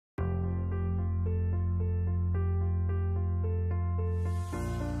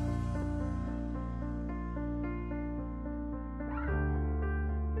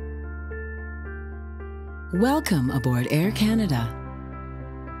Welcome aboard Air Canada.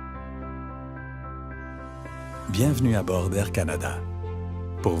 Bienvenue à bord d'Air Canada.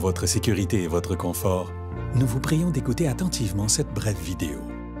 Pour votre sécurité et votre confort, nous vous prions d'écouter attentivement cette brève vidéo.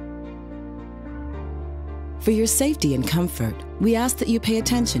 For your safety and comfort, we ask that you pay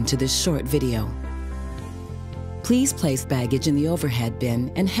attention to this short video. Please place baggage in the overhead bin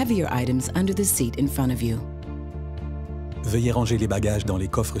and heavier items under the seat in front of you. Veuillez ranger les bagages dans les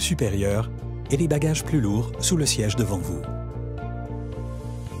coffres supérieurs et les bagages plus lourds sous le siège devant vous.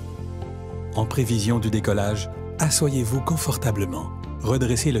 En prévision du décollage, asseyez-vous confortablement,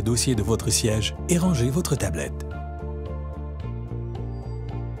 redressez le dossier de votre siège et rangez votre tablette.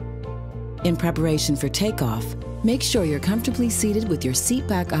 In preparation for takeoff, make sure you're comfortably seated with your seat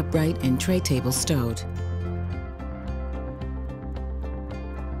back upright and tray table stowed.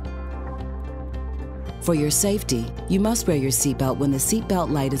 For your safety, you must wear your seatbelt when the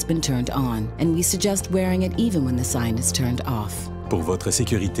seatbelt light has been turned on, and we suggest wearing it even when the sign is turned off. Pour votre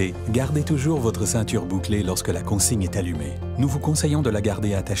sécurité, gardez toujours votre ceinture bouclée lorsque la consigne est allumée. Nous vous conseillons de la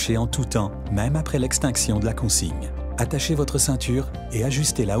garder attachée en tout temps, même après l'extinction de la consigne. Attachez votre ceinture et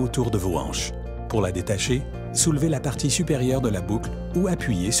ajustez-la autour de vos hanches. Pour la détacher, soulevez la partie supérieure de la boucle ou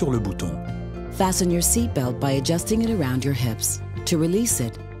appuyez sur le bouton. Fasten your seatbelt by adjusting it around your hips. To release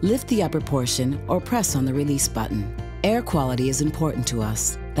it, lift the upper portion or press on the release button. Air quality is important to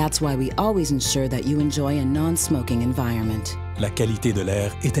us. That's why we always ensure that you enjoy a non-smoking environment. La qualité de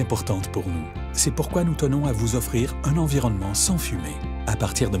l'air est importante pour nous. C'est pourquoi nous tenons à vous offrir un environnement sans fumée. À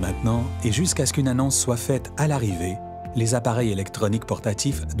partir de maintenant et jusqu'à ce qu'une annonce soit faite à l'arrivée, les appareils électroniques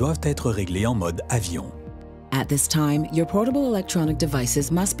portatifs doivent être réglés en mode avion. At this time, your portable electronic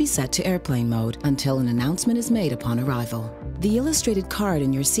devices must be set to airplane mode until an announcement is made upon arrival. The illustrated card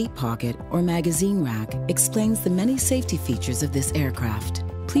in your seat pocket or magazine rack explains the many safety features of this aircraft.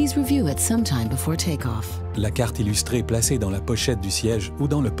 Please review it sometime before takeoff. La carte illustrée placée dans la pochette du siège ou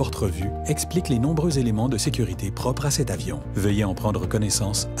dans le porte-revue explique les nombreux éléments de sécurité propres à cet avion. Veuillez en prendre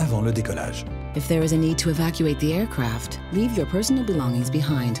connaissance avant le décollage. If there is a need to evacuate the aircraft, leave your personal belongings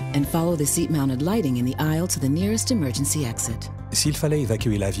behind and follow the seat-mounted lighting in the aisle to the nearest emergency exit. S'il fallait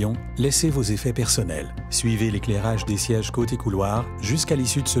évacuer l'avion, laissez vos effets personnels. Suivez l'éclairage des sièges côté couloir jusqu'à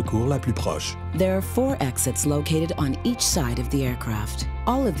l'issue de secours la plus proche. There are 4 exits located on each side of the aircraft.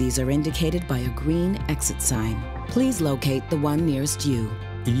 All of these are indicated by a green exit sign. Please locate the one nearest you.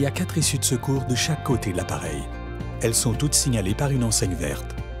 Il y a 4 issues de secours de chaque côté de l'appareil. Elles sont toutes signalées par une enseigne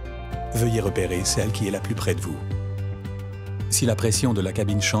verte. Veuillez repérer celle qui est la plus près de vous. Si la pression de la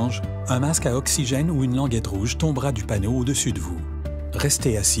cabine change, un masque à oxygène ou une languette rouge tombera du panneau au-dessus de vous.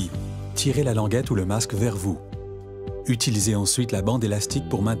 Restez assis. Tirez la languette ou le masque vers vous. Utilisez ensuite la bande élastique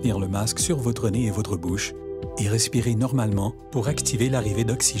pour maintenir le masque sur votre nez et votre bouche et respirez normalement pour activer l'arrivée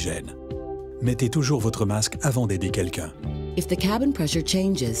d'oxygène. Mettez toujours votre masque avant d'aider quelqu'un. If the cabin pressure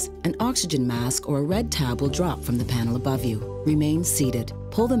changes, an oxygen mask or a red tab will drop from the panel above you. Remain seated.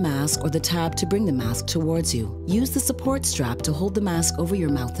 Pull the mask or the tab to bring the mask towards you. Use the support strap to hold the mask over your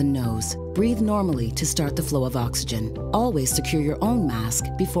mouth and nose. Breathe normally to start the flow of oxygen. Always secure your own mask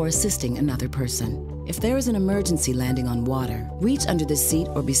before assisting another person. If there is an emergency landing on water, reach under the seat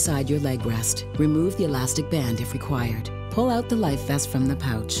or beside your leg rest. Remove the elastic band if required. Pull out the life vest from the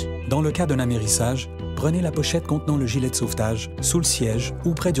pouch. Dans le cas d'un amérissage, prenez la pochette contenant le gilet de sauvetage sous le siège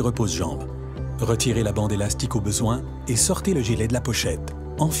ou près du repose-jambe. Retirez la bande élastique au besoin et sortez le gilet de la pochette.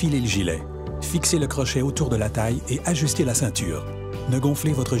 Enfilez le gilet. Fixez le crochet autour de la taille et ajustez la ceinture. Ne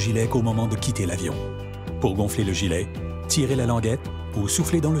gonflez votre gilet qu'au moment de quitter l'avion. Pour gonfler le gilet, tirez la languette ou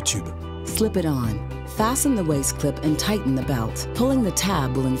soufflez dans le tube. Slip it on. Fasten the waist clip and tighten the belt. Pulling the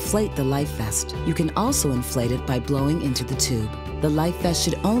tab will inflate the life vest. You can also inflate it by blowing into the tube. The life vest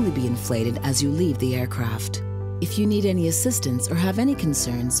should only be inflated as you leave the aircraft. If you need any assistance or have any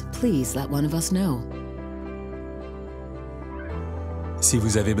concerns, please let one of us know. Si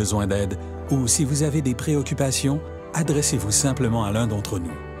vous avez besoin d'aide ou si vous avez des préoccupations, adressez-vous simplement à l'un d'entre nous.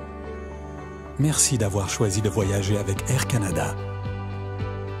 Merci d'avoir choisi de voyager avec Air Canada.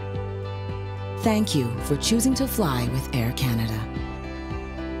 Thank you for choosing to fly with Air Canada.